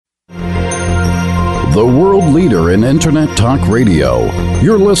the world leader in Internet Talk Radio.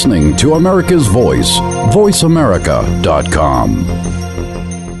 You're listening to America's Voice, voiceamerica.com.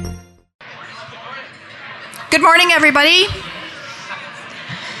 Good morning, everybody.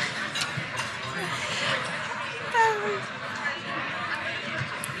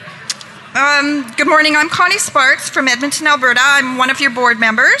 Good morning. I'm Connie Sparks from Edmonton, Alberta. I'm one of your board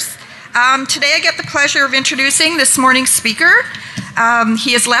members. Today I get the pleasure of introducing this morning's speaker.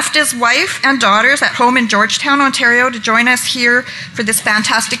 He has left his wife and daughters at home in Georgetown, Ontario to join us here for this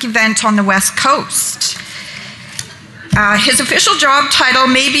fantastic event on the West Coast. His official job title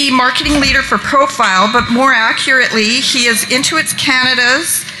may be Marketing Leader for Profile, but more accurately, he is INTUIT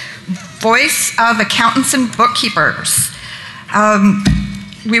Canada's Voice of Accountants and Bookkeepers.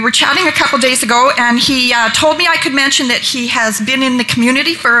 We were chatting a couple days ago, and he told me I could mention that he has been in the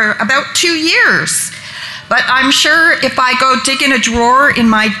community for about 2 years. But I'm sure if I go dig in a drawer in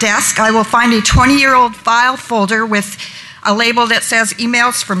my desk, I will find a 20-year-old file folder with a label that says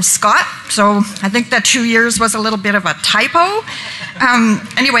emails from Scott. So I think that 2 years was a little bit of a typo.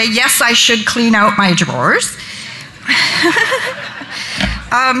 Anyway, yes, I should clean out my drawers.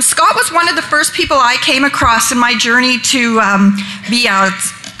 Scott was one of the first people I came across in my journey to be a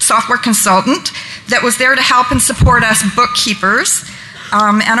software consultant that was there to help and support us bookkeepers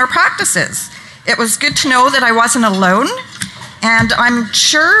and our practices. It was good to know that I wasn't alone, and I'm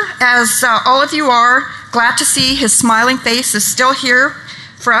sure, as all of you are, glad to see his smiling face is still here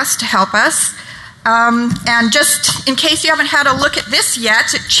for us to help us. And just in case you haven't had a look at this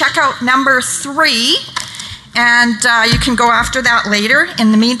yet, check out number 3. And you can go after that later.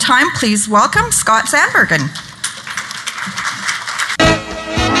 In the meantime, please welcome Scott Zandbergen.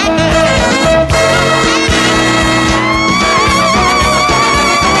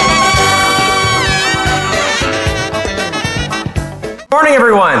 Good morning,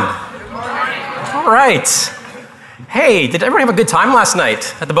 everyone. Good morning. All right. Hey, did everyone have a good time last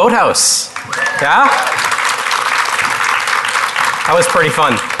night at the boathouse? Yeah? That was pretty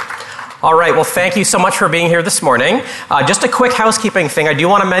fun. All right, well, thank you so much for being here this morning. Just a quick housekeeping thing. I do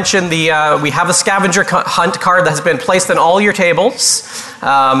want to mention we have a scavenger hunt card that has been placed on all your tables.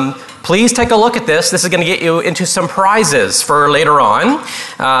 Please take a look at this. This is going to get you into some prizes for later on.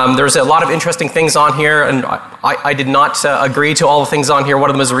 There's a lot of interesting things on here, and I did not agree to all the things on here.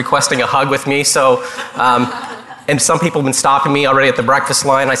 One of them is requesting a hug with me, so... and some people have been stopping me already at the breakfast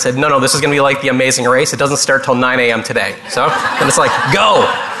line. I said, no, this is going to be like the Amazing Race. It doesn't start till 9 a.m. today. So, and it's like, go!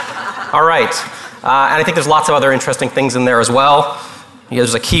 All right, and I think there's lots of other interesting things in there as well.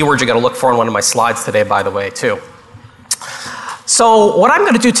 There's a keyword you got to look for in one of my slides today, by the way, too. So what I'm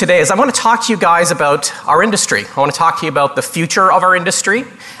going to do today is I want to talk to you guys about our industry. I want to talk to you about the future of our industry.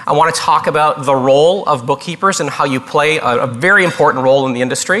 I want to talk about the role of bookkeepers and how you play a very important role in the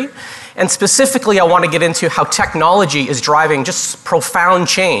industry. And specifically, I want to get into how technology is driving just profound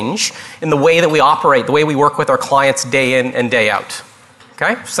change in the way that we operate, the way we work with our clients day in and day out.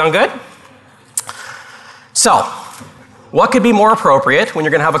 Okay, sound good? So, what could be more appropriate when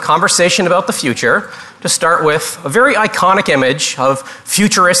you're going to have a conversation about the future to start with a very iconic image of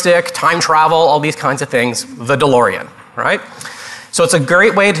futuristic, time travel, all these kinds of things, the DeLorean, right? So it's a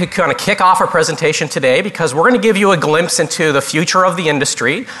great way to kind of kick off our presentation today because we're going to give you a glimpse into the future of the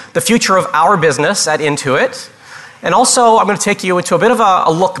industry, the future of our business at INTUIT, and also I'm going to take you into a bit of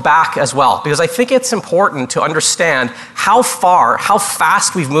a look back as well, because I think it's important to understand how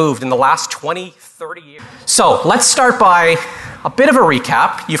fast we've moved in the last 20, 30 years. So let's start by a bit of a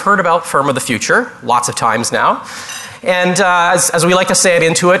recap. You've heard about Firm of the Future lots of times now. And as we like to say at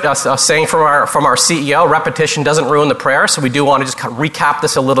INTUIT, a saying from our CEO, repetition doesn't ruin the prayer, so we do want to just kind of recap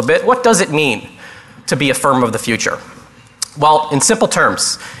this a little bit. What does it mean to be a firm of the future? Well, in simple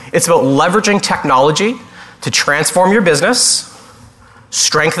terms, it's about leveraging technology to transform your business,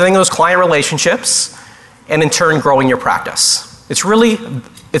 strengthening those client relationships, and in turn growing your practice. It's really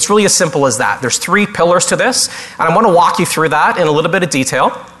as simple as that. There's 3 pillars to this, and I want to walk you through that in a little bit of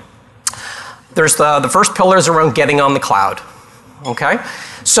detail. There's the first pillar is around getting on the cloud. Okay?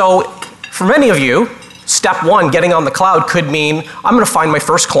 So for many of you, step 1, getting on the cloud could mean I'm going to find my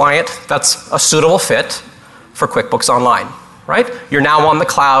first client that's a suitable fit for QuickBooks Online. Right? You're now on the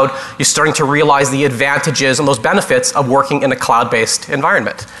cloud. You're starting to realize the advantages and those benefits of working in a cloud-based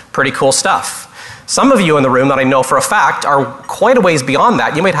environment. Pretty cool stuff. Some of you in the room that I know for a fact are quite a ways beyond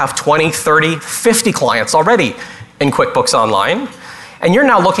that. You might have 20, 30, 50 clients already in QuickBooks Online. And you're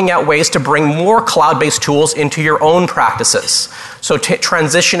now looking at ways to bring more cloud-based tools into your own practices. So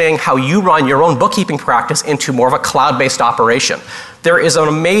transitioning how you run your own bookkeeping practice into more of a cloud-based operation. There is an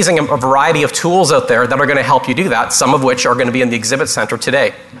amazing variety of tools out there that are going to help you do that, some of which are going to be in the exhibit center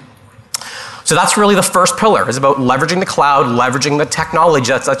today. So that's really the first pillar, is about leveraging the cloud, leveraging the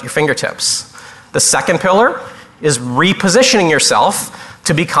technology that's at your fingertips. The second pillar is repositioning yourself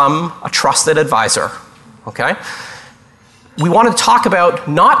to become a trusted advisor, okay? We want to talk about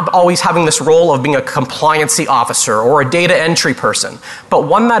not always having this role of being a compliancy officer or a data entry person, but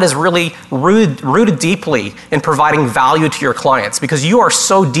one that is really rooted deeply in providing value to your clients, because you are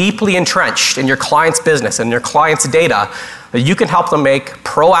so deeply entrenched in your client's business and your client's data that you can help them make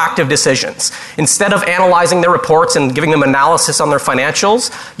proactive decisions. Instead of analyzing their reports and giving them analysis on their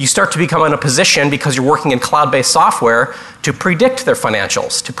financials, you start to become in a position, because you're working in cloud-based software, to predict their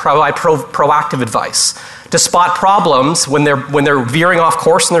financials, to provide proactive advice, to spot problems when they're veering off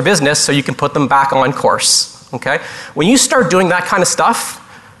course in their business so you can put them back on course, okay? When you start doing that kind of stuff,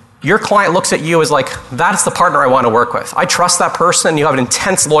 your client looks at you as like, that's the partner I want to work with. I trust that person, and you have an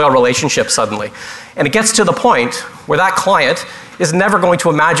intense loyal relationship suddenly. And it gets to the point where that client is never going to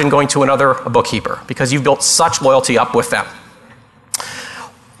imagine going to another bookkeeper, because you've built such loyalty up with them.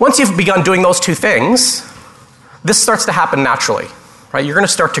 Once you've begun doing those two things, this starts to happen naturally, right? You're going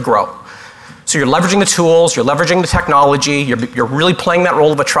to start to grow. So you're leveraging the tools, you're leveraging the technology, you're really playing that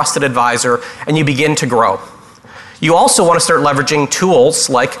role of a trusted advisor, and you begin to grow. You also want to start leveraging tools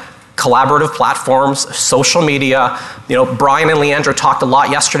like collaborative platforms, social media. You know, Brian and Leandra talked a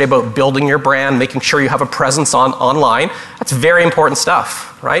lot yesterday about building your brand, making sure you have a presence online. That's very important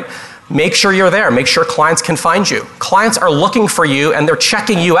stuff, right? Make sure you're there. Make sure clients can find you. Clients are looking for you, and they're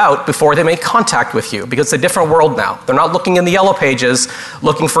checking you out before they make contact with you, because it's a different world now. They're not looking in the yellow pages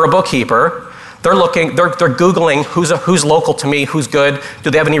looking for a bookkeeper. They're Googling who's local to me, who's good,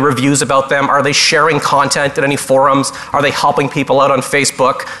 do they have any reviews about them, are they sharing content in any forums, are they helping people out on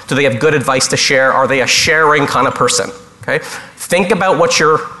Facebook, do they have good advice to share, are they a sharing kind of person, okay? Think about what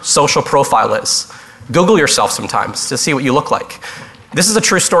your social profile is. Google yourself sometimes to see what you look like. This is a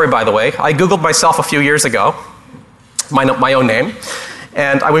true story, by the way. I Googled myself a few years ago, my own name,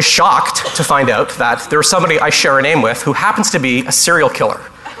 and I was shocked to find out that there's somebody I share a name with who happens to be a serial killer.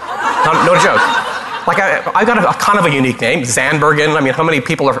 No joke. Like, I got a kind of a unique name, Zandbergen. I mean, how many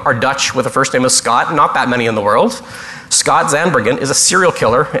people are Dutch with a first name of Scott? Not that many in the world. Scott Zandbergen is a serial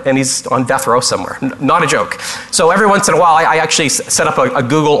killer, and he's on death row somewhere. Not a joke. So every once in a while, I actually set up a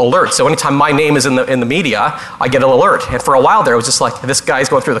Google alert. So anytime my name is in the media, I get an alert. And for a while there, it was just like, this guy's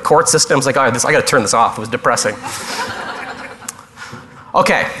going through the court system. It's like, I got to turn this off. It was depressing.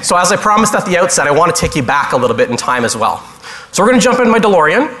 Okay, so as I promised at the outset, I want to take you back a little bit in time as well. So we're going to jump into my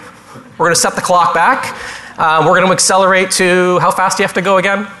DeLorean. We're going to set the clock back. We're going to accelerate to, how fast do you have to go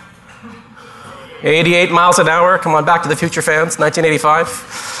again? 88 miles an hour. Come on, Back to the Future fans,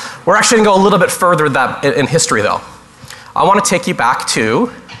 1985. We're actually going to go a little bit further in history, though. I want to take you back to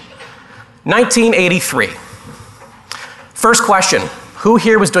 1983. First question, who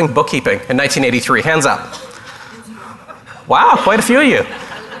here was doing bookkeeping in 1983? Hands up. Wow, quite a few of you.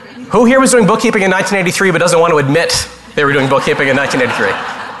 Who here was doing bookkeeping in 1983 but doesn't want to admit they were doing bookkeeping in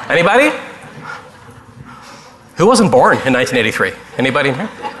 1983? Anybody? Who wasn't born in 1983? Anybody in here?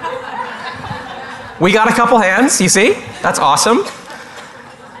 We got a couple hands, you see? That's awesome.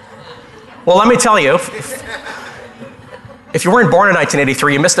 Well, let me tell you, if you weren't born in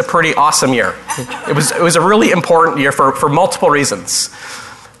 1983, you missed a pretty awesome year. It was a really important year for multiple reasons.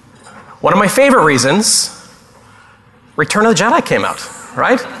 One of my favorite reasons, Return of the Jedi came out,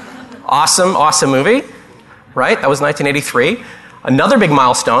 right? Awesome movie, right? That was 1983. Another big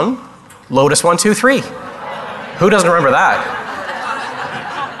milestone, Lotus 1-2-3. Who doesn't remember that?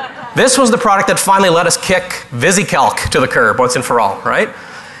 This was the product that finally let us kick VisiCalc to the curb once and for all, right?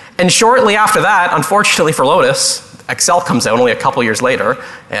 And shortly after that, unfortunately for Lotus, Excel comes out only a couple years later,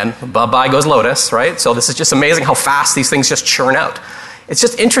 and bye-bye goes Lotus, right? So this is just amazing how fast these things just churn out. It's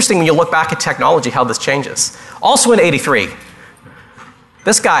just interesting when you look back at technology how this changes. Also in 83,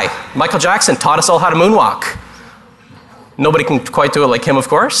 this guy, Michael Jackson, taught us all how to moonwalk. Nobody can quite do it like him, of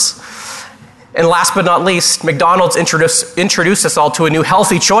course. And last but not least, McDonald's introduced us all to a new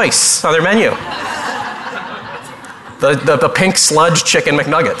healthy choice on their menu. The pink sludge chicken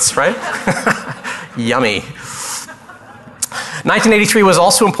McNuggets, right? Yummy. 1983 was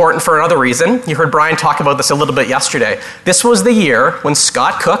also important for another reason. You heard Brian talk about this a little bit yesterday. This was the year when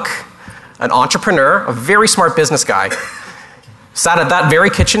Scott Cook, an entrepreneur, a very smart business guy, sat at that very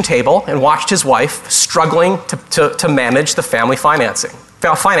kitchen table and watched his wife struggling to manage the family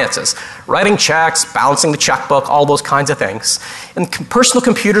finances, writing checks, balancing the checkbook, all those kinds of things. And personal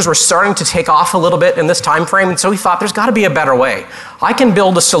computers were starting to take off a little bit in this time frame, and so he thought there's got to be a better way. I can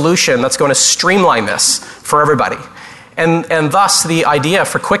build a solution that's going to streamline this for everybody. And thus the idea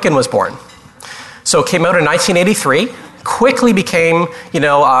for Quicken was born. So it came out in 1983. quickly became,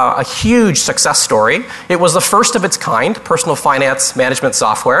 a huge success story. It was the first of its kind, personal finance management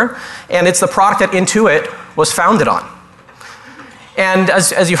software, and it's the product that INTUIT was founded on. And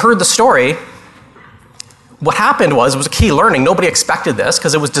as you heard the story, what happened was a key learning. Nobody expected this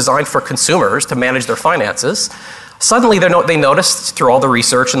because it was designed for consumers to manage their finances. Suddenly they noticed through all the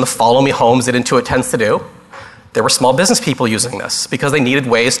research and the follow me homes that INTUIT tends to do, there were small business people using this because they needed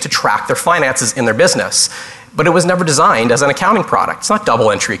ways to track their finances in their business. But it was never designed as an accounting product. It's not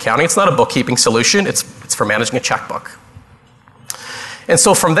double entry accounting. It's not a bookkeeping solution. It's for managing a checkbook. And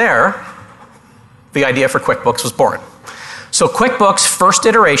so from there, the idea for QuickBooks was born. So QuickBooks' first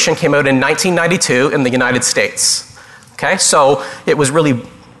iteration came out in 1992 in the United States. Okay, so it was really,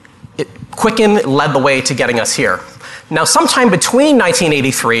 Quicken led the way to getting us here. Now, sometime between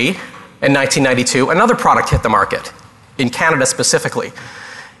 1983 and 1992, another product hit the market, in Canada specifically. It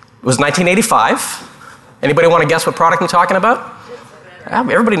was 1985. Anybody want to guess what product I'm talking about?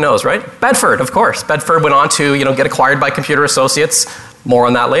 Everybody knows, right? Bedford, of course. Bedford went on to, get acquired by Computer Associates. More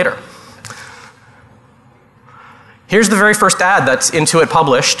on that later. Here's the very first ad that INTUIT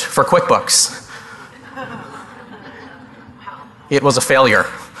published for QuickBooks. It was a failure.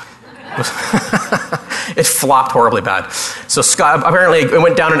 It flopped horribly bad. So Scott, apparently it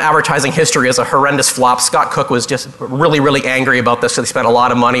went down in advertising history as a horrendous flop. Scott Cook was just really, really angry about this, so they spent a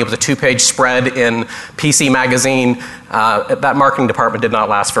lot of money. It was a 2-page spread in PC Magazine. That marketing department did not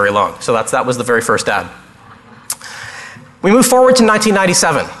last very long. So that was the very first ad. We move forward to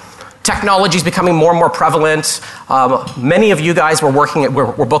 1997. Technology is becoming more and more prevalent. Many of you guys were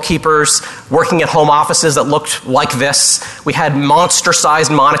bookkeepers, working at home offices that looked like this. We had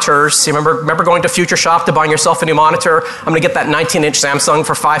monster-sized monitors. You remember going to Future Shop to buy yourself a new monitor? I'm going to get that 19-inch Samsung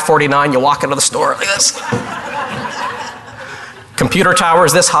for $549. You walk into the store like this. Computer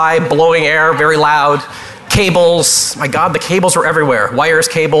towers this high, blowing air, very loud. Cables. My God, the cables were everywhere. Wires,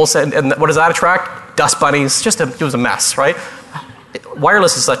 cables, and what does that attract? Dust bunnies. It was a mess, right?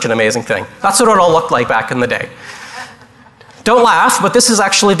 Wireless is such an amazing thing. That's what it all looked like back in the day. Don't laugh, but this is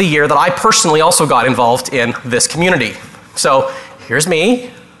actually the year that I personally also got involved in this community. So here's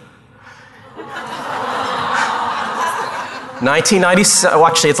me. 1997, well,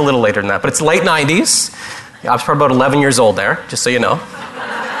 actually it's a little later than that, but it's late 90s. I was probably about 11 years old there, just so you know.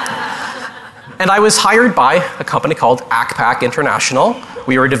 And I was hired by a company called ACPAC International.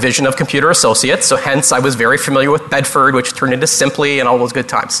 We were a division of Computer Associates, so hence I was very familiar with Bedford, which turned into Simply and all those good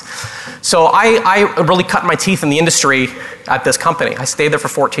times. So I really cut my teeth in the industry at this company. I stayed there for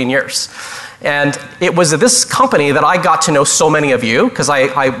 14 years. And it was at this company that I got to know so many of you, because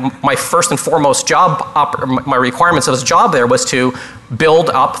my first and foremost my requirements of this job there was to build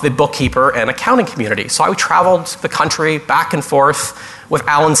up the bookkeeper and accounting community. So I traveled the country back and forth with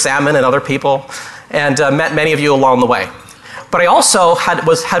Alan Salmon and other people, and met many of you along the way. But I also had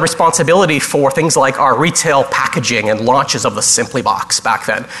responsibility for things like our retail packaging and launches of the Simply box back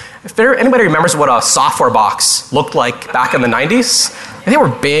then. If anybody remembers what a software box looked like back in the 90s, they were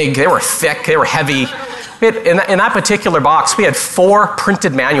big, they were thick, they were heavy. In that particular box, we had 4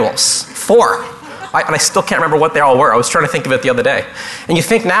 printed manuals. 4. And I still can't remember what they all were. I was trying to think of it the other day. And you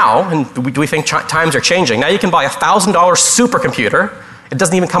think now, and do we think times are changing? Now you can buy a $1,000 supercomputer. It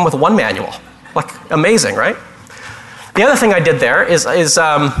doesn't even come with 1 manual. Like, amazing, right? The other thing I did there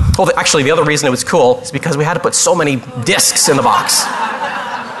actually the other reason it was cool is because we had to put so many discs in the box.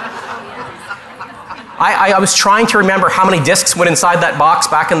 I was trying to remember how many discs went inside that box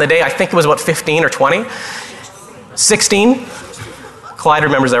back in the day. I think it was about 15 or 20. 16. Clyde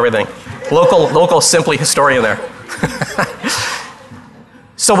remembers everything. Local Simply historian there.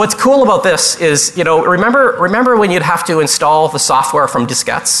 So what's cool about this is, remember when you'd have to install the software from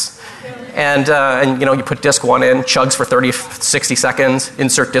diskettes? And you put disk 1 in, chugs for 30, 60 seconds,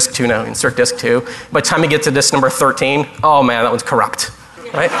 insert disk 2 now, insert disk 2. By the time you get to disk number 13, oh man, that one's corrupt,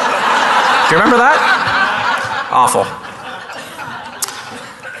 right? Do you remember that? Awful.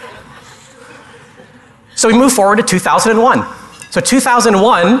 So we move forward to 2001. So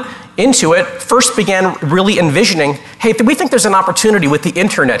 2001, INTUIT first began really envisioning, hey, we think there's an opportunity with the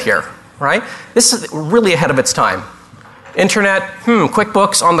internet here, right? This is really ahead of its time. Internet,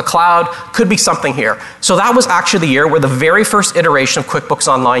 QuickBooks on the cloud, could be something here. So that was actually the year where the very first iteration of QuickBooks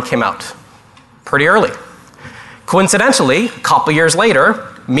Online came out. Pretty early. Coincidentally, a couple years later,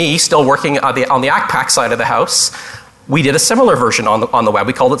 me still working on the ACPAC side of the house, we did a similar version on the web.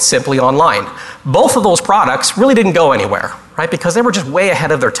 We called it Simply Online. Both of those products really didn't go anywhere, right? Because they were just way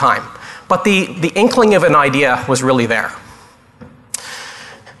ahead of their time. But the inkling of an idea was really there.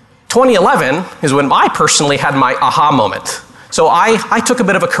 2011 is when I personally had my aha moment. So I took a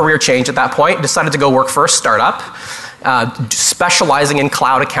bit of a career change at that point, decided to go work for a startup. specializing in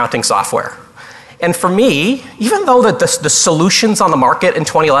cloud accounting software. And for me, even though the solutions on the market in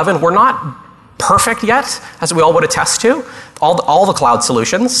 2011 were not perfect yet, as we all would attest to, all the cloud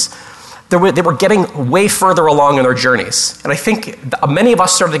solutions, they were getting way further along in their journeys. And I think many of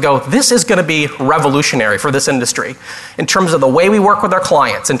us started to go, this is going to be revolutionary for this industry in terms of the way we work with our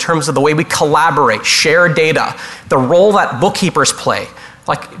clients, in terms of the way we collaborate, share data, the role that bookkeepers play,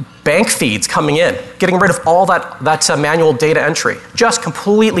 like bank feeds coming in, getting rid of all that manual data entry, just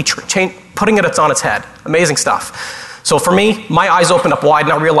completely putting it on its head. Amazing stuff. So for me, my eyes opened up wide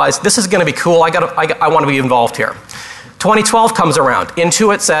and I realized this is going to be cool. I want to be involved here. 2012 comes around.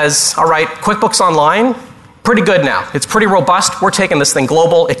 INTUIT says, all right, QuickBooks Online, pretty good now. It's pretty robust. We're taking this thing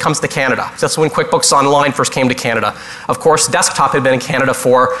global. It comes to Canada. So that's when QuickBooks Online first came to Canada. Of course, desktop had been in Canada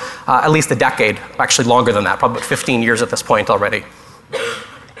for at least a decade, actually longer than that, probably about 15 years at this point already.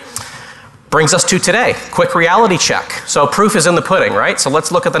 Brings us to today, quick reality check. So proof is in the pudding, right? So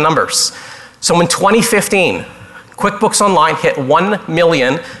let's look at the numbers. So in 2015, QuickBooks Online hit 1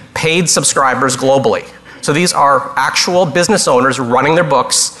 million paid subscribers globally. So these are actual business owners running their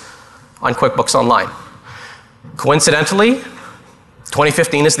books on QuickBooks Online. Coincidentally,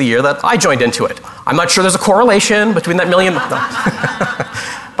 2015 is the year that I joined INTUIT. I'm not sure there's a correlation between that million,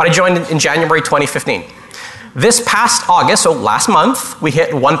 but I joined in January 2015. This past August, so last month, we hit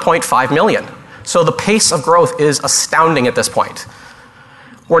 1.5 million. So the pace of growth is astounding at this point.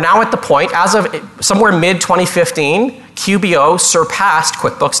 We're now at the point, as of somewhere mid-2015, QBO surpassed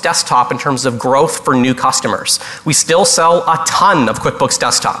QuickBooks Desktop in terms of growth for new customers. We still sell a ton of QuickBooks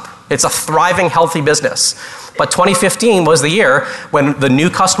Desktop. It's a thriving, healthy business. But 2015 was the year when the new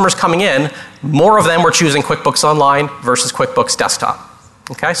customers coming in, more of them were choosing QuickBooks Online versus QuickBooks Desktop.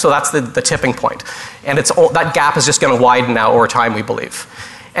 Okay, so that's the tipping point. And that gap is just going to widen now over time, we believe.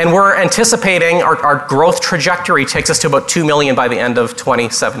 And we're anticipating our growth trajectory takes us to about 2 million by the end of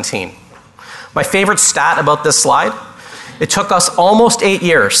 2017. My favorite stat about this slide, it took us almost 8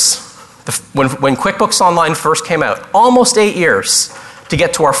 years, when QuickBooks Online first came out, almost 8 years to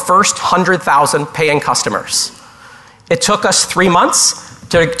get to our first 100,000 paying customers. It took us 3 months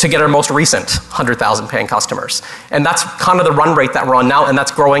to get our most recent 100,000 paying customers. And that's kind of the run rate that we're on now, and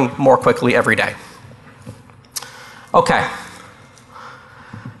that's growing more quickly every day. Okay.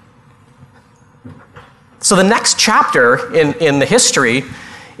 So the next chapter in the history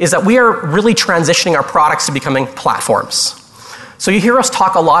is that we are really transitioning our products to becoming platforms. So you hear us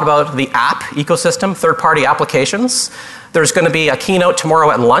talk a lot about the app ecosystem, third-party applications. There's going to be a keynote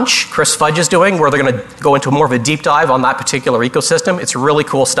tomorrow at lunch Chris Fudge is doing where they're going to go into more of a deep dive on that particular ecosystem. It's really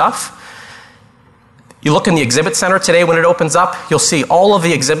cool stuff. You look in the exhibit center today when it opens up, you'll see all of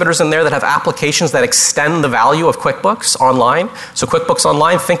the exhibitors in there that have applications that extend the value of QuickBooks Online. So QuickBooks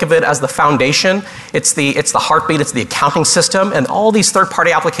Online, think of it as the foundation. It's the heartbeat, it's the accounting system, and all these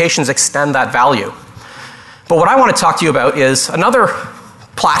third-party applications extend that value. But what I want to talk to you about is another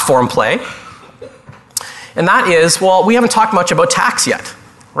platform play. And that is, well, we haven't talked much about tax yet,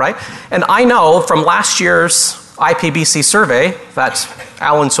 right? And I know from last year's IPBC survey that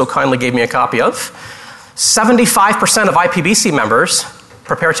Alan so kindly gave me a copy of, 75% of IPBC members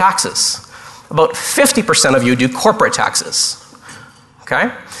prepare taxes. About 50% of you do corporate taxes,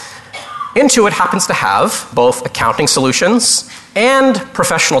 okay? INTUIT happens to have both accounting solutions and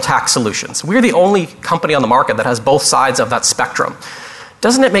professional tax solutions. We're the only company on the market that has both sides of that spectrum.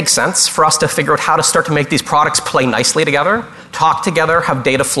 Doesn't it make sense for us to figure out how to start to make these products play nicely together, talk together, have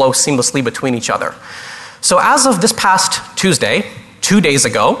data flow seamlessly between each other? So as of this past Tuesday, 2 days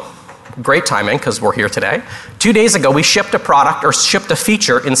ago, great timing because we're here today, 2 days ago we shipped a product or shipped a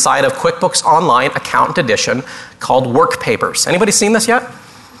feature inside of QuickBooks Online Accountant Edition called Work Papers. Anybody seen this yet?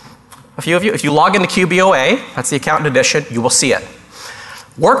 A few of you? If you log into QBOA, that's the Accountant Edition, you will see it.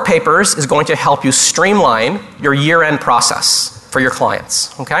 Work Papers is going to help you streamline your year-end process for your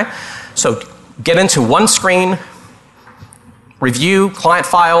clients, okay? So get into one screen, review client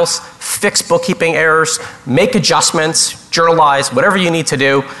files, fix bookkeeping errors, make adjustments, journalize, whatever you need to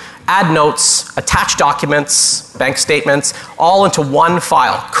do, add notes, attach documents, bank statements, all into one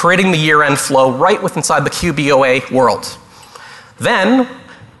file, creating the year-end flow right within inside the QBOA world. Then,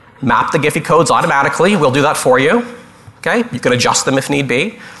 map the Giphy codes automatically. We'll do that for you, okay? You can adjust them if need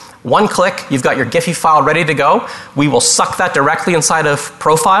be. One click, you've got your Giphy file ready to go. We will suck that directly inside of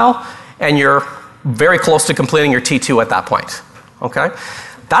Profile, and you're very close to completing your T2 at that point, okay?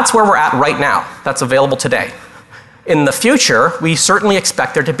 That's where we're at right now. That's available today. In the future, we certainly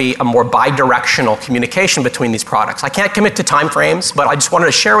expect there to be a more bi-directional communication between these products. I can't commit to time frames, but I just wanted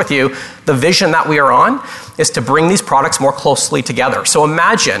to share with you the vision that we are on is to bring these products more closely together. So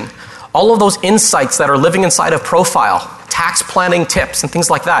imagine All of those insights that are living inside of Profile, tax planning tips and things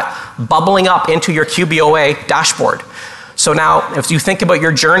like that, bubbling up into your QBOA dashboard. So now, if you think about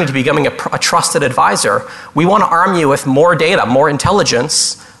your journey to becoming a trusted advisor, we want to arm you with more data, more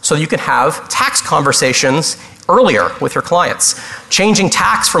intelligence, so that you can have tax conversations earlier with your clients. Changing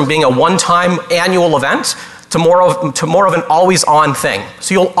tax from being a one-time annual event to more of an always-on thing.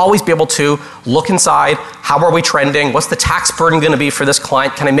 So you'll always be able to look inside, how are we trending, what's the tax burden going to be for this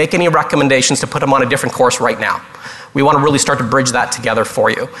client, can I make any recommendations to put them on a different course right now? We want to really start to bridge that together for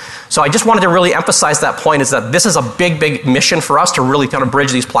you. So I just wanted to really emphasize that point, is that this is a big, big mission for us to really kind of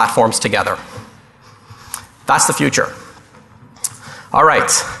bridge these platforms together. That's the future. All right,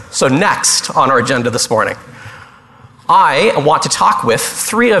 so next on our agenda this morning, I want to talk with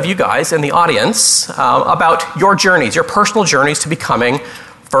 3 of you guys in the audience about your journeys, your personal journeys to becoming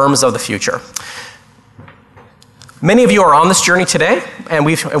firms of the future. Many of you are on this journey today, and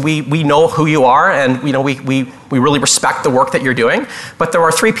we know who you are, and we really respect the work that you're doing. But there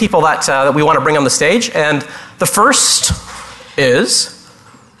are 3 people that we want to bring on the stage, and the first is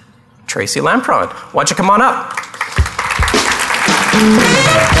Tracy Lampron. Why don't you come on up?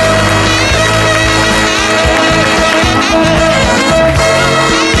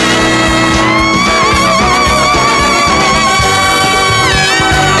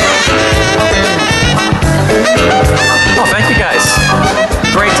 Oh, thank you guys.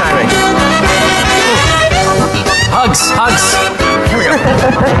 Great timing. Hugs. Here we go.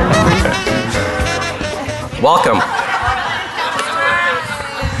 Welcome.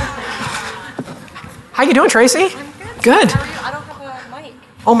 How you doing, Tracy? I'm good. Good. How are you? I don't have a mic.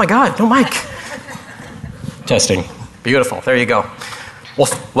 Oh my God, no mic. Testing. Beautiful. There you go. Well,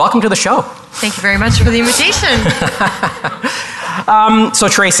 welcome to the show. Thank you very much for the invitation. So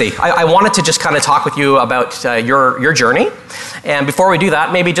Tracy, I wanted to just kind of talk with you about your journey. And before we do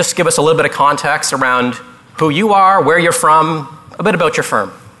that, maybe just give us a little bit of context around who you are, where you're from, a bit about your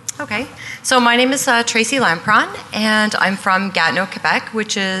firm. Okay. So my name is Tracy Lampron, and I'm from Gatineau, Quebec,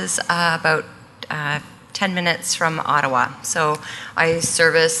 which is about 10 minutes from Ottawa. So I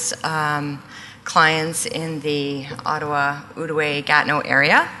service clients in the Ottawa, Outaouais, Gatineau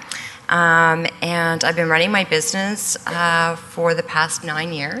area. And I've been running my business for the past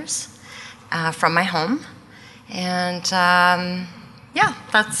 9 years from my home. And yeah,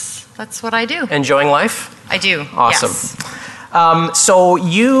 that's what I do. Enjoying life? I do. Awesome. Yes. So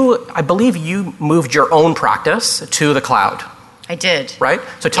I believe you moved your own practice to the cloud. I did. Right?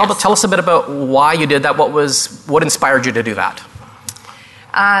 So tell us a bit about why you did that. What inspired you to do that?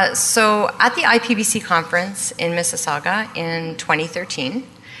 So at the IPBC conference in Mississauga in 2013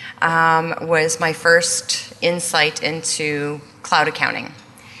 was my first insight into cloud accounting.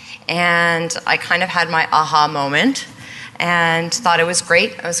 And I kind of had my aha moment and thought it was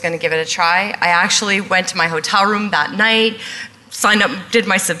great. I was going to give it a try. I actually went to my hotel room that night, signed up, did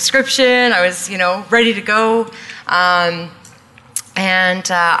my subscription. I was, ready to go. And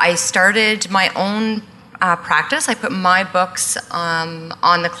I started my own practice. I put my books on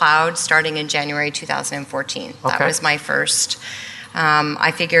the cloud starting in January 2014. Okay. That was my first.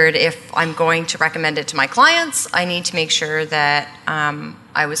 I figured if I'm going to recommend it to my clients, I need to make sure that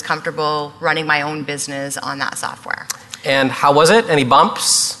I was comfortable running my own business on that software. And how was it? Any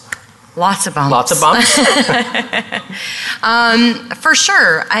bumps? Lots of bumps. Lots of bumps? For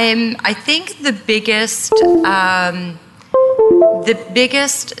sure. I think the biggest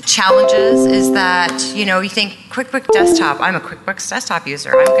challenges is that, you think QuickBooks Desktop, I'm a QuickBooks Desktop user.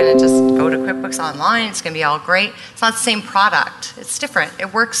 I'm going to just go to QuickBooks Online. It's going to be all great. It's not the same product. It's different.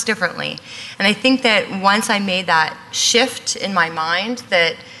 It works differently. And I think that once I made that shift in my mind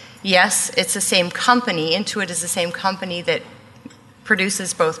that, yes, it's the same company, Intuit is the same company that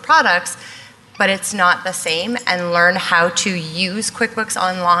produces both products, but it's not the same, and learn how to use QuickBooks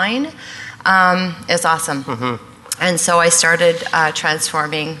Online is awesome. Mm-hmm. And so I started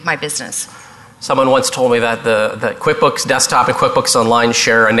transforming my business. Someone once told me that the QuickBooks Desktop and QuickBooks Online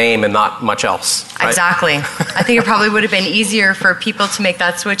share a name and not much else. Right? Exactly. I think it probably would have been easier for people to make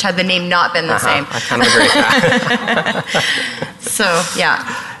that switch had the name not been the same. I kind of agree. So, yeah.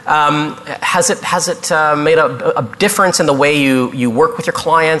 Has it made a difference in the way you work with your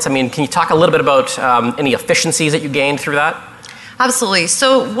clients? I mean, can you talk a little bit about any efficiencies that you gained through that? Absolutely.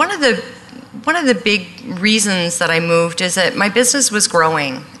 So one of the big reasons that I moved is that my business was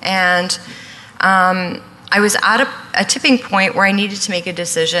growing, and I was at a tipping point where I needed to make a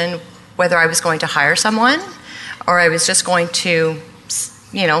decision whether I was going to hire someone or I was just going to,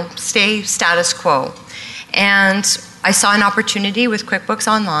 stay status quo. And I saw an opportunity with QuickBooks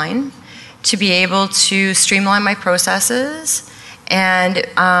Online to be able to streamline my processes and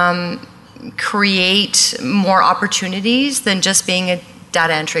create more opportunities than just being a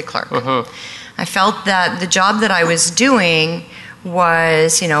data entry clerk. I felt that the job that I was doing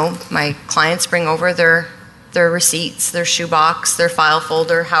was, my clients bring over their receipts, their shoebox, their file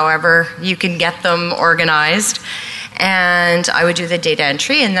folder, however you can get them organized. And I would do the data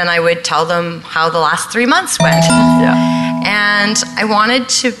entry, and then I would tell them how the last 3 months went. And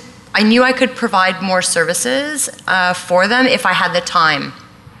I knew I could provide more services for them if I had the time.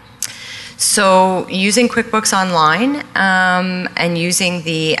 So using QuickBooks Online and using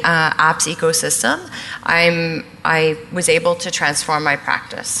the apps ecosystem, I was able to transform my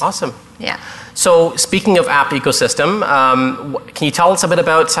practice. Awesome. Yeah. So speaking of app ecosystem, can you tell us a bit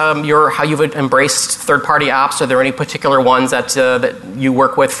about how you've embraced third-party apps? Are there any particular ones that you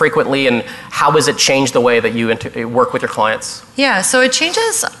work with frequently, and how has it changed the way that you work with your clients? Yeah, so it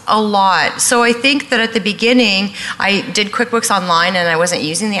changes a lot. So I think that at the beginning, I did QuickBooks Online and I wasn't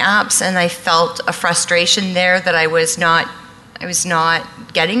using the apps, and I felt a frustration there that I was not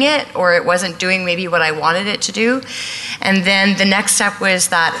getting it, or it wasn't doing maybe what I wanted it to do. And then the next step was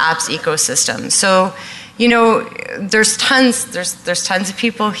that apps ecosystem. So, there's tons of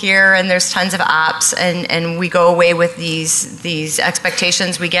people here, and there's tons of apps, and we go away with these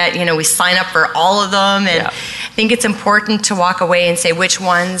expectations we get. We sign up for all of them, and I think it's important to walk away and say which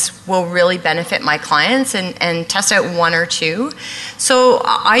ones will really benefit my clients, and test out one or two. So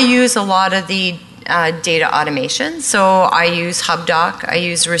I use a lot of the data automation. So I use HubDoc, I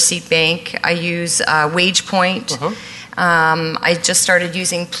use Receipt Bank, I use WagePoint. I just started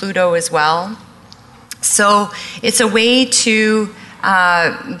using Pluto as well. So it's a way to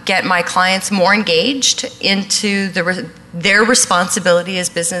get my clients more engaged into their responsibility as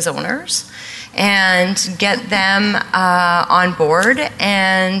business owners, and get them on board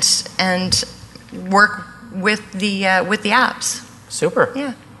and work with the apps. Super.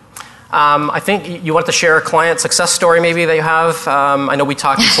 Yeah. I think you want to share a client success story maybe that you have. I know we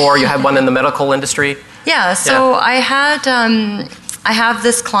talked before. You had one in the medical industry. Yeah. So I have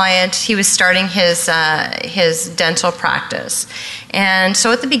this client. He was starting his dental practice, and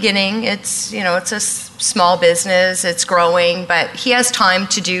so at the beginning, it's a small business. It's growing, but he has time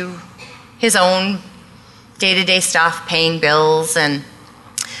to do his own day-to-day stuff, paying bills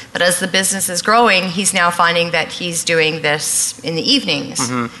But as the business is growing, he's now finding that he's doing this in the evenings.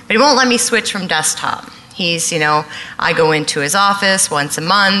 But he won't let me switch from desktop. He's, I go into his office once a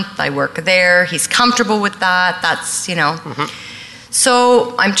month. I work there. He's comfortable with that. That's,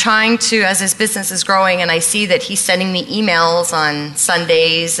 So I'm trying to, as his business is growing, and I see that he's sending me emails on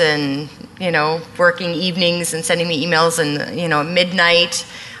Sundays and, working evenings and sending me emails and, midnight.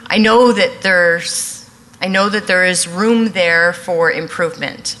 I know that there is room there for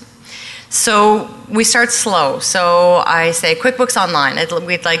improvement. So we start slow. So I say QuickBooks Online. I'd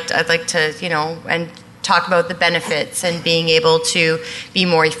like to, and talk about the benefits and being able to be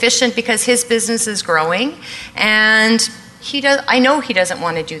more efficient, because his business is growing, and I know he doesn't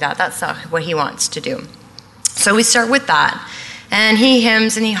want to do that. That's not what he wants to do. So we start with that. And he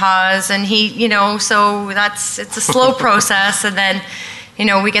hems and he haws, and so it's a slow process, and then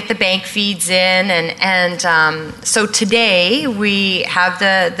we get the bank feeds in, and so today we have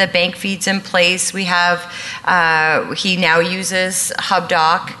the bank feeds in place. We have, he now uses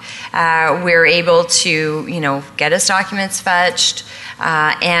HubDoc. We're able to, get his documents fetched,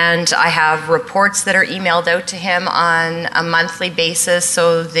 and I have reports that are emailed out to him on a monthly basis.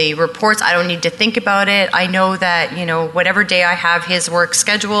 So the reports, I don't need to think about it. I know that, whatever day I have his work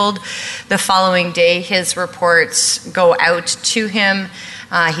scheduled, the following day his reports go out to him.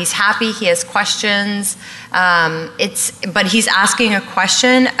 He's happy. He has questions. But he's asking a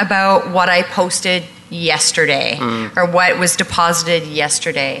question about what I posted yesterday or what was deposited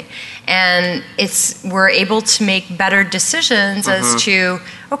yesterday, and we're able to make better decisions as to,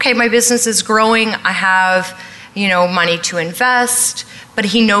 okay, my business is growing. I have money to invest, but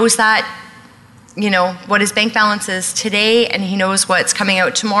he knows that what his bank balance is today, and he knows what's coming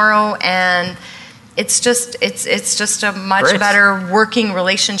out tomorrow, and it's just a much better working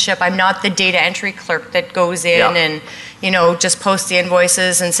relationship. I'm not the data entry clerk that goes in and just posts the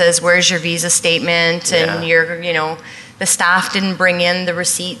invoices and says, where's your Visa statement, and the staff didn't bring in the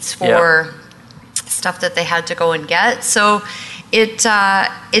receipts for stuff that they had to go and get. So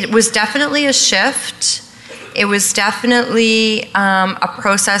it was definitely a shift. It was definitely a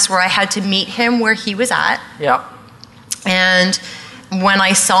process where I had to meet him where he was at. Yeah. And when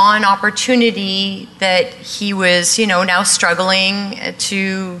I saw an opportunity that he was, now struggling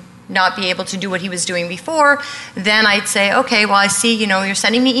to not be able to do what he was doing before, then I'd say, okay, well, I see, you're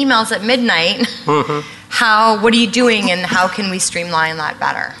sending me emails at midnight. what are you doing and how can we streamline that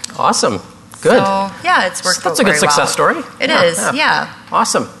better? Awesome. Good. So, yeah, it's worked That's a good success story. It is, yeah.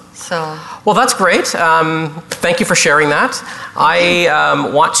 Awesome. So. Well, that's great. Thank you for sharing that.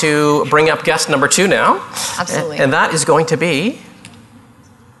 I want to bring up guest number 2 now. Absolutely. And that is going to be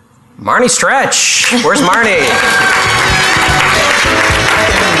Marnie Stretch. Where's Marnie?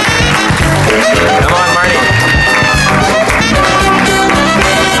 Come on, Marnie.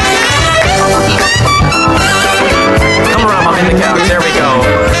 Come around, behind the couch. There we go.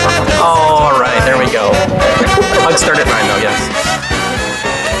 All right, there we go. Hug start at 9, though, yes.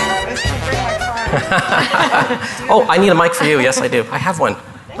 Oh, I need a mic for you. Yes, I do. I have one.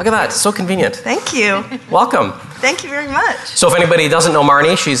 Look at that. So convenient. Thank you. Welcome. Thank you very much. So if anybody doesn't know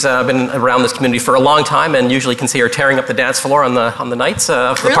Marnie, she's been around this community for a long time and usually can see her tearing up the dance floor on the nights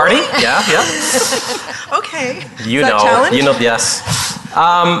of the party. Yeah, yeah. Okay. You know, yes.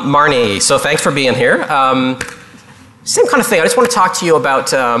 Marnie, so thanks for being here. Same kind of thing. I just want to talk to you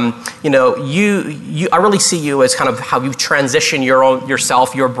about, I really see you as kind of how you transition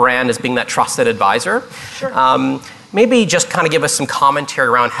yourself, your brand as being that trusted advisor. Sure. Maybe just kind of give us some commentary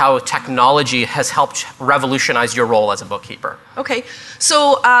around how technology has helped revolutionize your role as a bookkeeper. Okay.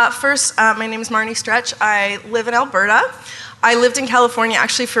 So first, my name is Marnie Stretch. I live in Alberta. I lived in California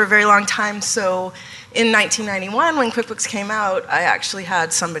actually for a very long time. So in 1991, when QuickBooks came out, I actually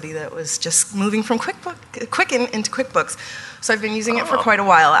had somebody that was just moving from Quicken into QuickBooks. So I've been using it for quite a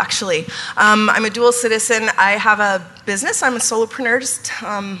while, actually. I'm a dual citizen. I have a business. I'm a solopreneur, just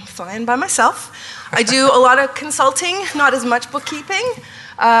flying by myself. I do a lot of consulting, not as much bookkeeping,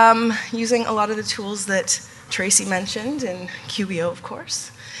 using a lot of the tools that Tracy mentioned, and QBO, of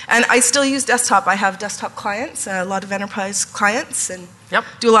course. And I still use desktop. I have desktop clients, a lot of enterprise clients, and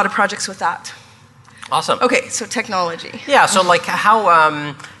do a lot of projects with that. Awesome. Okay, so technology. Yeah, so like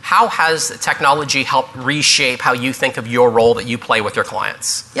how has technology helped reshape how you think of your role that you play with your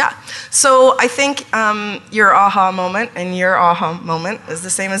clients? Yeah, so I think your aha moment and your aha moment is the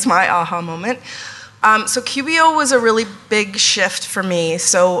same as my aha moment. So QBO was a really big shift for me.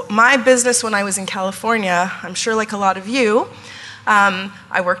 So my business when I was in California, I'm sure like a lot of you,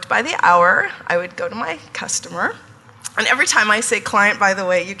 I worked by the hour. I would go to my customer. And every time I say client, by the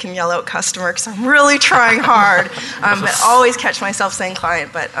way, you can yell out customer because I'm really trying hard. But always catch myself saying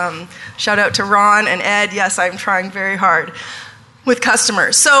client. But shout out to Ron and Ed. Yes, I'm trying very hard with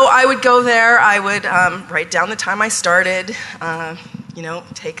customers. So I would go there. I would write down the time I started,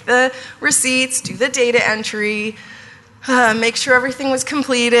 take the receipts, do the data entry, make sure everything was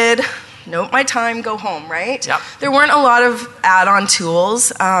completed, note my time, go home, right? Yep. There weren't a lot of add-on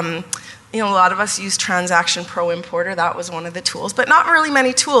tools. A lot of us use Transaction Pro Importer. That was one of the tools, but not really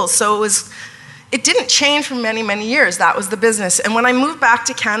many tools. So it didn't change for many, many years. That was the business. And when I moved back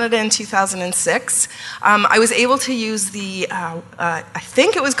to Canada in 2006, I was able to use the, I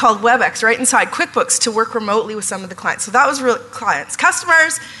think it was called WebEx, right inside QuickBooks to work remotely with some of the clients. So that was real clients,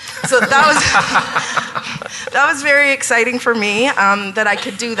 customers. So that was very exciting for me that I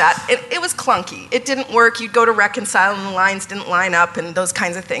could do that. It was clunky. It didn't work. You'd go to reconcile and the lines didn't line up and those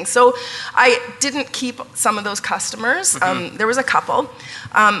kinds of things. So I didn't keep some of those customers. There was a couple.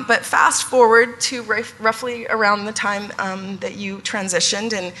 But fast forward to roughly around the time that you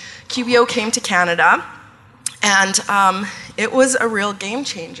transitioned and QBO came to Canada, and it was a real game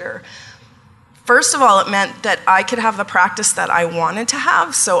changer. First of all, it meant that I could have the practice that I wanted to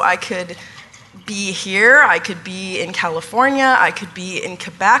have, so I could be here, I could be in California, I could be in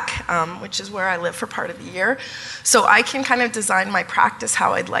Quebec, which is where I live for part of the year. So I can kind of design my practice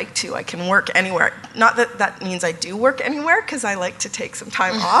how I'd like to. I can work anywhere. Not that that means I do work anywhere, because I like to take some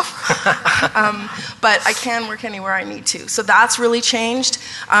time off. But I can work anywhere I need to. So that's really changed.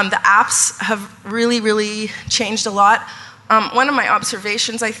 The apps have really, really changed a lot. One of my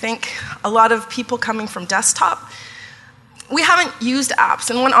observations, I think, a lot of people coming from desktop, we haven't used apps.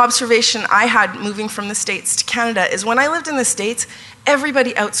 And one observation I had moving from the States to Canada is when I lived in the States,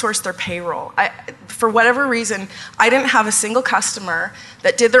 everybody outsourced their payroll. For whatever reason, I didn't have a single customer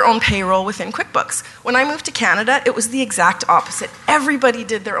that did their own payroll within QuickBooks. When I moved to Canada, it was the exact opposite. Everybody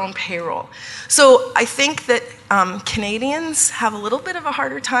did their own payroll. So I think that Canadians have a little bit of a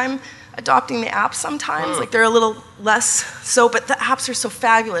harder time adopting the apps sometimes, like they're a little less so, but the apps are so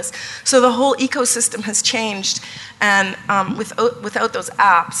fabulous. So the whole ecosystem has changed, and without those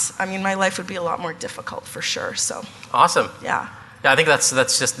apps, I mean, my life would be a lot more difficult for sure. So awesome. Yeah. Yeah, I think that's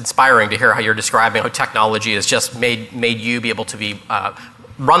just inspiring to hear how you're describing how technology has just made you be able to be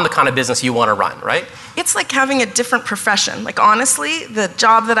run the kind of business you want to run, right? It's like having a different profession. Like, honestly, the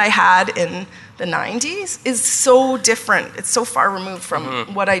job that I had in the 90s is so different. It's so far removed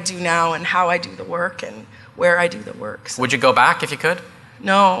from what I do now and how I do the work and where I do the work. So. Would you go back if you could?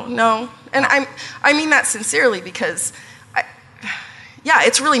 No. And I mean that sincerely, because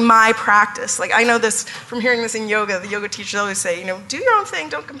it's really my practice. Like, I know this from hearing this in yoga. The yoga teachers always say, do your own thing,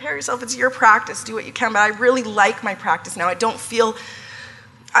 don't compare yourself. It's your practice, do what you can. But I really like my practice now. I don't feel,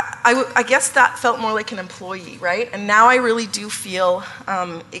 I guess that felt more like an employee, right? And now I really do feel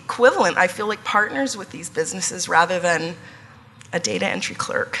equivalent. I feel like partners with these businesses rather than a data entry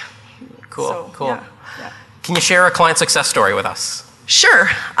clerk. Cool. Yeah. Can you share a client success story with us? Sure.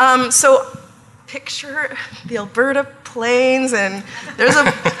 So picture the Alberta plains, and there's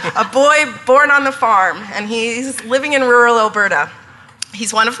a boy born on the farm, and he's living in rural Alberta.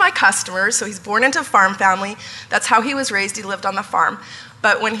 He's one of my customers, so he's born into a farm family. That's how he was raised. He lived on the farm.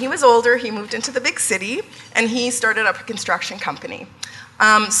 But when he was older, he moved into the big city, and he started up a construction company.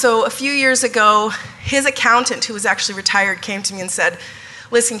 So a few years ago, his accountant, who was actually retired, came to me and said,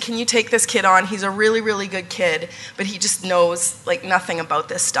 listen, can you take this kid on? He's a really, really good kid, but he just knows like nothing about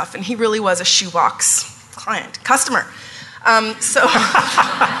this stuff. And he really was a shoebox customer.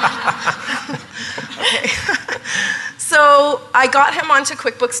 So I got him onto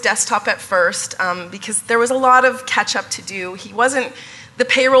QuickBooks Desktop at first because there was a lot of catch up to do. The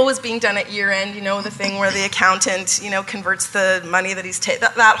payroll was being done at year end, the thing where the accountant, converts the money that he's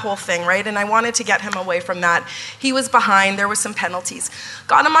that whole thing, right? And I wanted to get him away from that. He was behind, there was some penalties.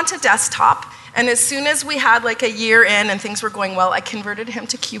 Got him onto desktop, and as soon as we had like a year in and things were going well, I converted him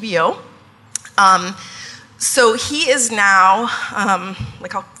to QBO. So he is now,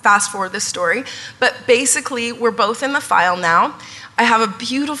 I'll fast forward this story, but basically we're both in the file now. I have a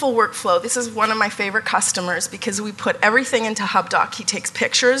beautiful workflow. This is one of my favorite customers because we put everything into HubDoc. He takes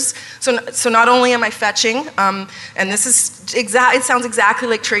pictures. So not only am I fetching, and this is it sounds exactly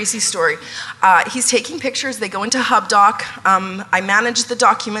like Tracy's story. He's taking pictures. They go into HubDoc. I manage the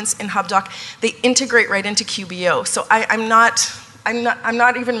documents in HubDoc. They integrate right into QBO. So I'm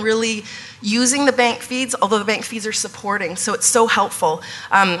not even really using the bank feeds, although the bank feeds are supporting. So it's so helpful.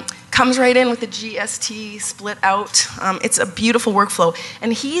 Comes right in with the GST split out. It's a beautiful workflow.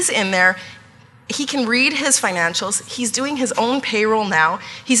 And he's in there. He can read his financials. He's doing his own payroll now.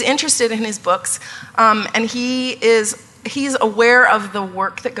 He's interested in his books. And he's aware of the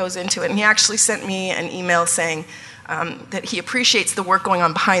work that goes into it. And he actually sent me an email saying that he appreciates the work going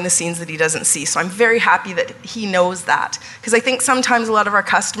on behind the scenes that he doesn't see. So I'm very happy that he knows that. Because I think sometimes a lot of our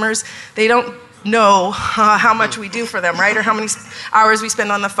customers, they don't know how much we do for them, right? Or how many hours we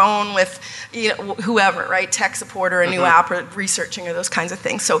spend on the phone with whoever, right? Tech support or a new app or researching or those kinds of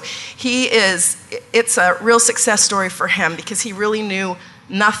things. So it's a real success story for him because he really knew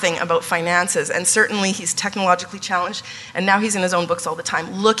nothing about finances, and certainly he's technologically challenged, and now he's in his own books all the time,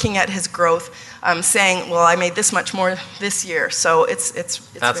 looking at his growth, saying, well, I made this much more this year. So it's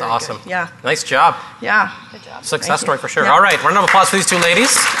That's awesome. Good. Yeah. Nice job. Yeah. Good job. Success story for sure. Yeah. All right, round of applause for these two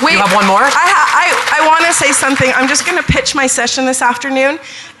ladies. Wait, you have one more? I want to say something. I'm just going to pitch my session this afternoon.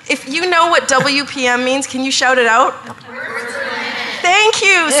 If you know what WPM means, can you shout it out? Thank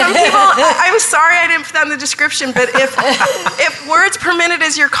you. Some people, I'm sorry I didn't put that in the description, but if words per minute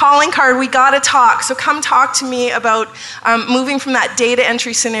is your calling card, we got to talk. So come talk to me about moving from that data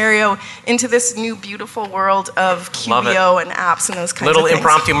entry scenario into this new beautiful world of QBO and apps and those kinds of things. Little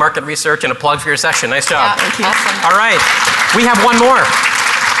impromptu market research and a plug for your session. Nice job. Yeah, thank you. Awesome. All right, we have one more.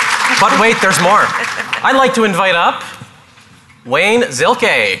 But wait, there's more. I'd like to invite up Wayne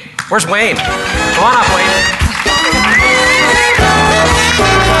Zilke. Where's Wayne? Come on up, Wayne.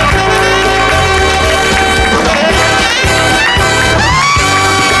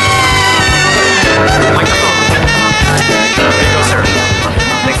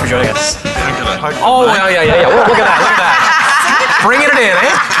 Thanks for joining us. Oh, yeah. Look at that. Bringing it in,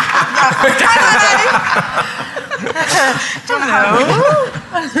 eh?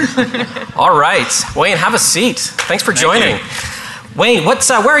 All right. Wayne, have a seat. Thanks for joining. Wayne,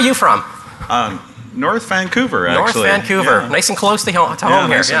 where are you from? North Vancouver, actually. North Vancouver. Yeah. Nice and close to home here.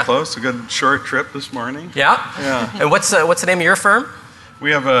 Nice and close. A good short trip this morning. Yeah? And what's the name of your firm?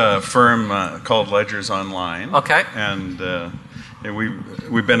 We have a firm called Ledgers Online. Okay. And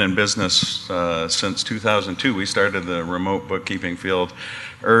we've been in business since 2002. We started the remote bookkeeping field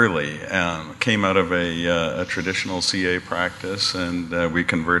early. Came out of a traditional CA practice, and we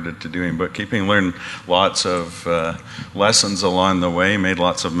converted to doing bookkeeping. Learned lots of lessons along the way. Made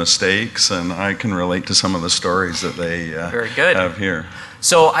lots of mistakes, and I can relate to some of the stories that they Very good. have here.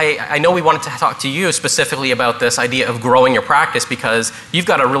 So I know we wanted to talk to you specifically about this idea of growing your practice, because you've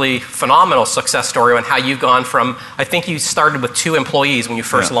got a really phenomenal success story on how you've gone from, I think you started with 2 employees when you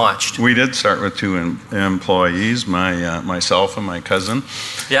first launched. We did start with 2 employees, myself and my cousin.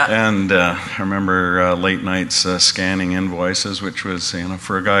 Yeah. And I remember late nights scanning invoices, which was,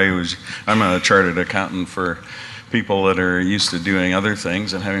 for a guy I'm a chartered accountant for people that are used to doing other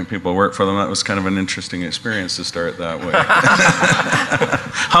things and having people work for them. That was kind of an interesting experience to start that way.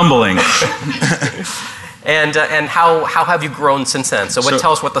 Humbling. And how have you grown since then? So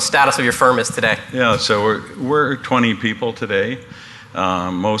tell us what the status of your firm is today. Yeah, so we're 20 people today,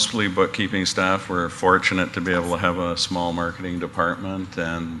 mostly bookkeeping staff. We're fortunate to be able to have a small marketing department,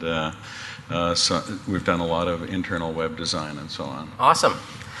 and so we've done a lot of internal web design and so on. Awesome.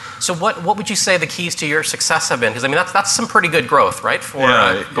 So what would you say the keys to your success have been? Because I mean that's some pretty good growth, right? For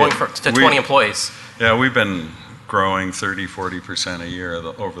going to 20 employees. Yeah, we've been growing 30-40% a year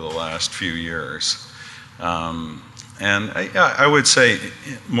over the last few years. And I would say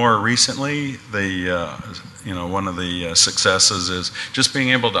more recently, one of the successes is just being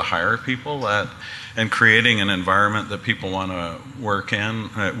able to hire people and creating an environment that people want to work in.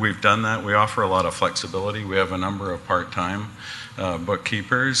 We've done that. We offer a lot of flexibility. We have a number of part-time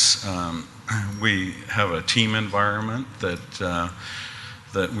bookkeepers. We have a team environment that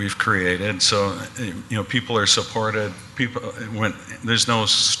we've created, so people are supported. There's no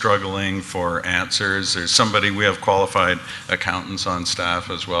struggling for answers. We have qualified accountants on staff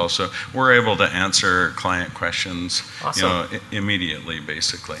as well, so we're able to answer client questions. Awesome. Immediately,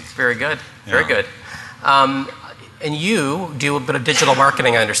 basically. Very good. Very good. And you do a bit of digital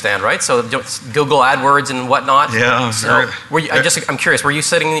marketing, I understand, right? So Google AdWords and whatnot. Yeah. So I'm curious. Were you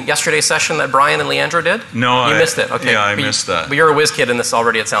sitting in yesterday's session that Brian and Leandro did? No, you missed it. Okay. Yeah, I missed that. But you're a whiz kid in this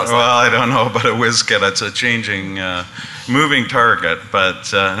already. It sounds like. Well, I don't know about a whiz kid. It's a changing, moving target.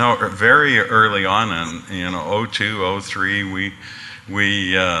 But no, very early on in 02, 03,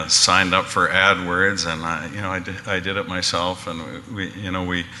 we signed up for AdWords, and I did it myself, and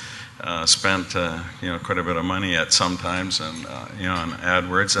we spent quite a bit of money at sometimes and on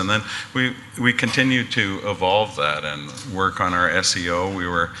AdWords, and then we continued to evolve that and work on our SEO. We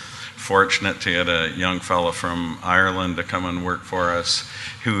were fortunate to get a young fellow from Ireland to come and work for us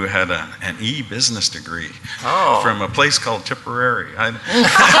who had an e-business degree from a place called Tipperary. It's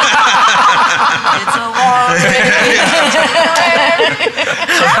a long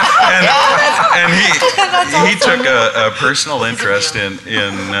and he took a personal interest in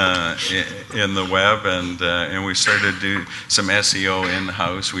the web, and we started to do some SEO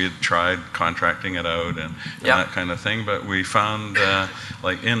in-house. We had tried contracting it out and that kind of thing, but we found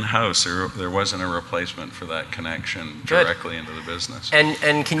like in-house there wasn't a replacement for that connection directly into the business.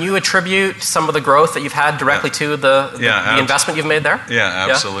 And can you attribute some of the growth that you've had directly to the investment you've made there? Yeah,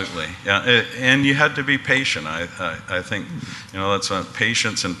 absolutely. Yeah, and you had to be patient. I think that's what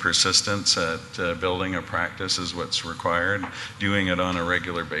patience and persistence at building a practice is what's required. Doing it on a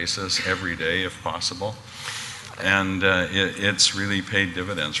regular basis, every day if possible. And it's really paid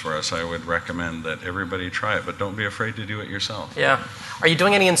dividends for us. I would recommend that everybody try it, but don't be afraid to do it yourself. Yeah. Are you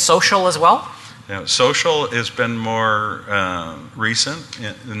doing any in social as well? Yeah, social has been more recent.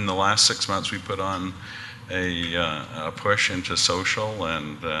 In the last 6 months, we put on a push into social,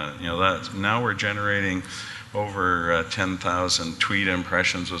 and that now we're generating over 10,000 tweet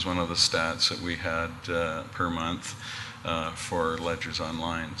impressions was one of the stats that we had per month for Ledgers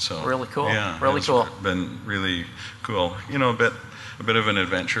Online. So really cool. Yeah, really cool. Been really cool. A bit of an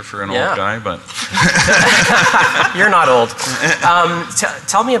adventure for an old guy, but you're not old.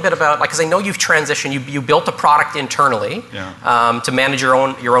 Tell me a bit about, because I know you've transitioned. You built a product internally to manage your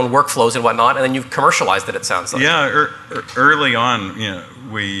own workflows and whatnot, and then you've commercialized it. It sounds like. Yeah, early on,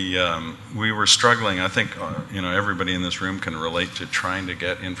 we were struggling. I think everybody in this room can relate to trying to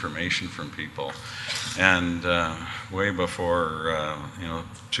get information from people, and way before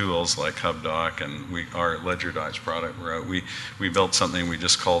tools like HubDoc and our LedgerDocs product were out, we built something. We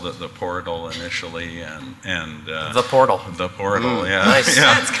just called it the Portal initially, and the Portal. The Portal, yeah, nice.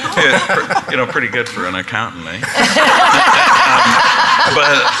 Yeah. That's cool. Pretty good for an accountant, eh?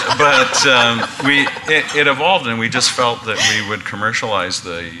 It evolved, and we just felt that we would commercialize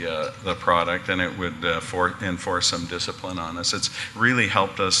the product, and it would enforce some discipline on us. It's really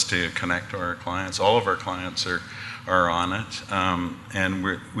helped us to connect to our clients. All of our clients are on it, and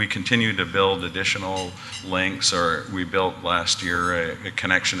we continue to build additional links. Or we built last year a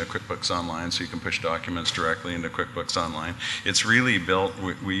connection to QuickBooks Online, so you can push documents directly into QuickBooks Online. It's really built.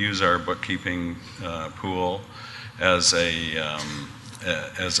 We use our bookkeeping pool as a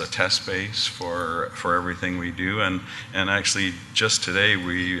as a test base for everything we do. And actually, just today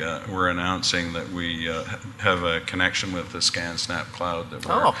we're announcing that we have a connection with the ScanSnap Cloud that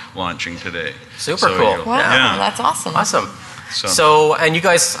we're launching today. Super cool. Wow, Yeah. that's awesome. Awesome. So, and you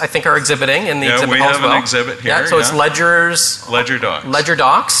guys, I think, are exhibiting in the exhibit hall as well. Yeah, we have an exhibit here. Yeah, so it's Ledger Docs. Ledger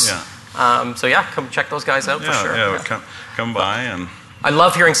Docs. Yeah. So yeah, come check those guys out for sure. Yeah, come by and. I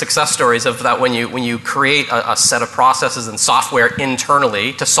love hearing success stories of that when you create a set of processes and software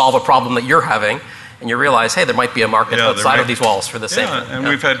internally to solve a problem that you're having, and you realize, hey, there might be a market outside of these walls for the same. And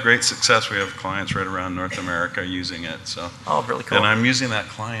we've had great success. We have clients right around North America using it. So. Oh, really cool. And I'm using that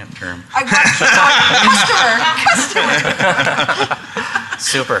client term. I got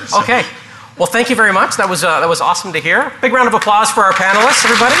customer. Super. Okay. Well, thank you very much. That was awesome to hear. Big round of applause for our panelists,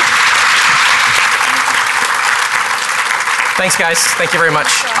 everybody. Thanks, guys. Thank you very much.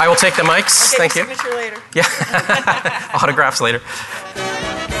 I will take the mics. Thank you. Signature later. Yeah. Autographs later.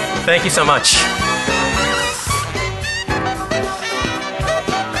 Thank you so much.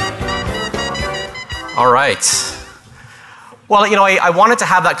 All right. Well, I wanted to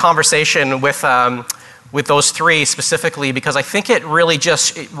have that conversation with those three specifically because I think it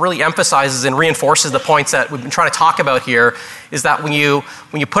really emphasizes and reinforces the points that we've been trying to talk about here, is that when you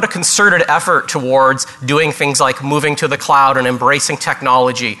put a concerted effort towards doing things like moving to the cloud and embracing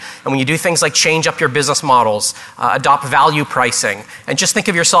technology, and when you do things like change up your business models, adopt value pricing, and just think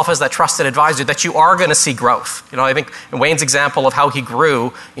of yourself as that trusted advisor, that you are going to see growth. I think Wayne's example of how he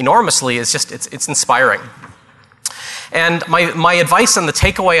grew enormously is just, it's inspiring. And my advice and the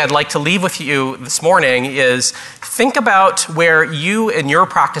takeaway I'd like to leave with you this morning is think about where you and your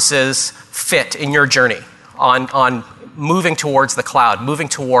practices fit in your journey on moving towards the cloud, moving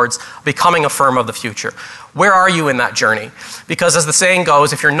towards becoming a firm of the future. Where are you in that journey? Because as the saying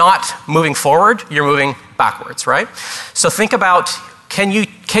goes, if you're not moving forward, you're moving backwards, right? So think about, can you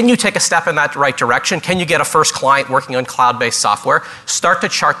take a step in that right direction? Can you get a first client working on cloud-based software? Start to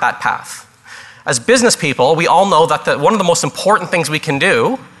chart that path. As business people, we all know that one of the most important things we can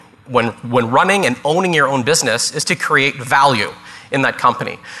do when running and owning your own business is to create value in that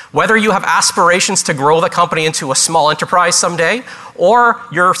company. Whether you have aspirations to grow the company into a small enterprise someday, or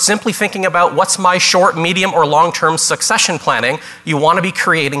you're simply thinking about what's my short, medium, or long-term succession planning, you want to be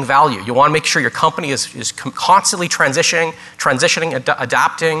creating value. You want to make sure your company is constantly transitioning,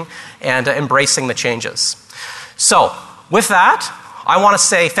 adapting, and embracing the changes. So, with that, I want to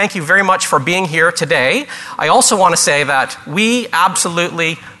say thank you very much for being here today. I also want to say that we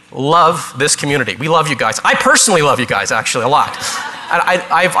absolutely love this community. We love you guys. I personally love you guys, actually, a lot.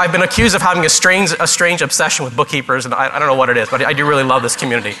 I've been accused of having a strange obsession with bookkeepers, and I don't know what it is, but I do really love this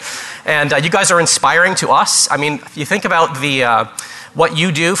community. And you guys are inspiring to us. I mean, if you think about what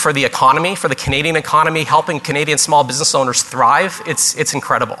you do for the economy, for the Canadian economy, helping Canadian small business owners thrive, it's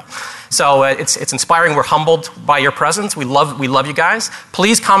incredible. So it's inspiring. We're humbled by your presence. We love you guys.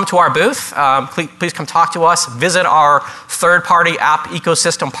 Please come to our booth. Please come talk to us. Visit our third-party app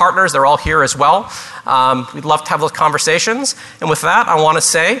ecosystem partners. They're all here as well. We'd love to have those conversations. And with that, I want to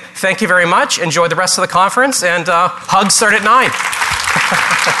say thank you very much. Enjoy the rest of the conference, and hugs start at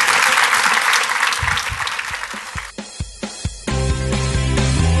 9.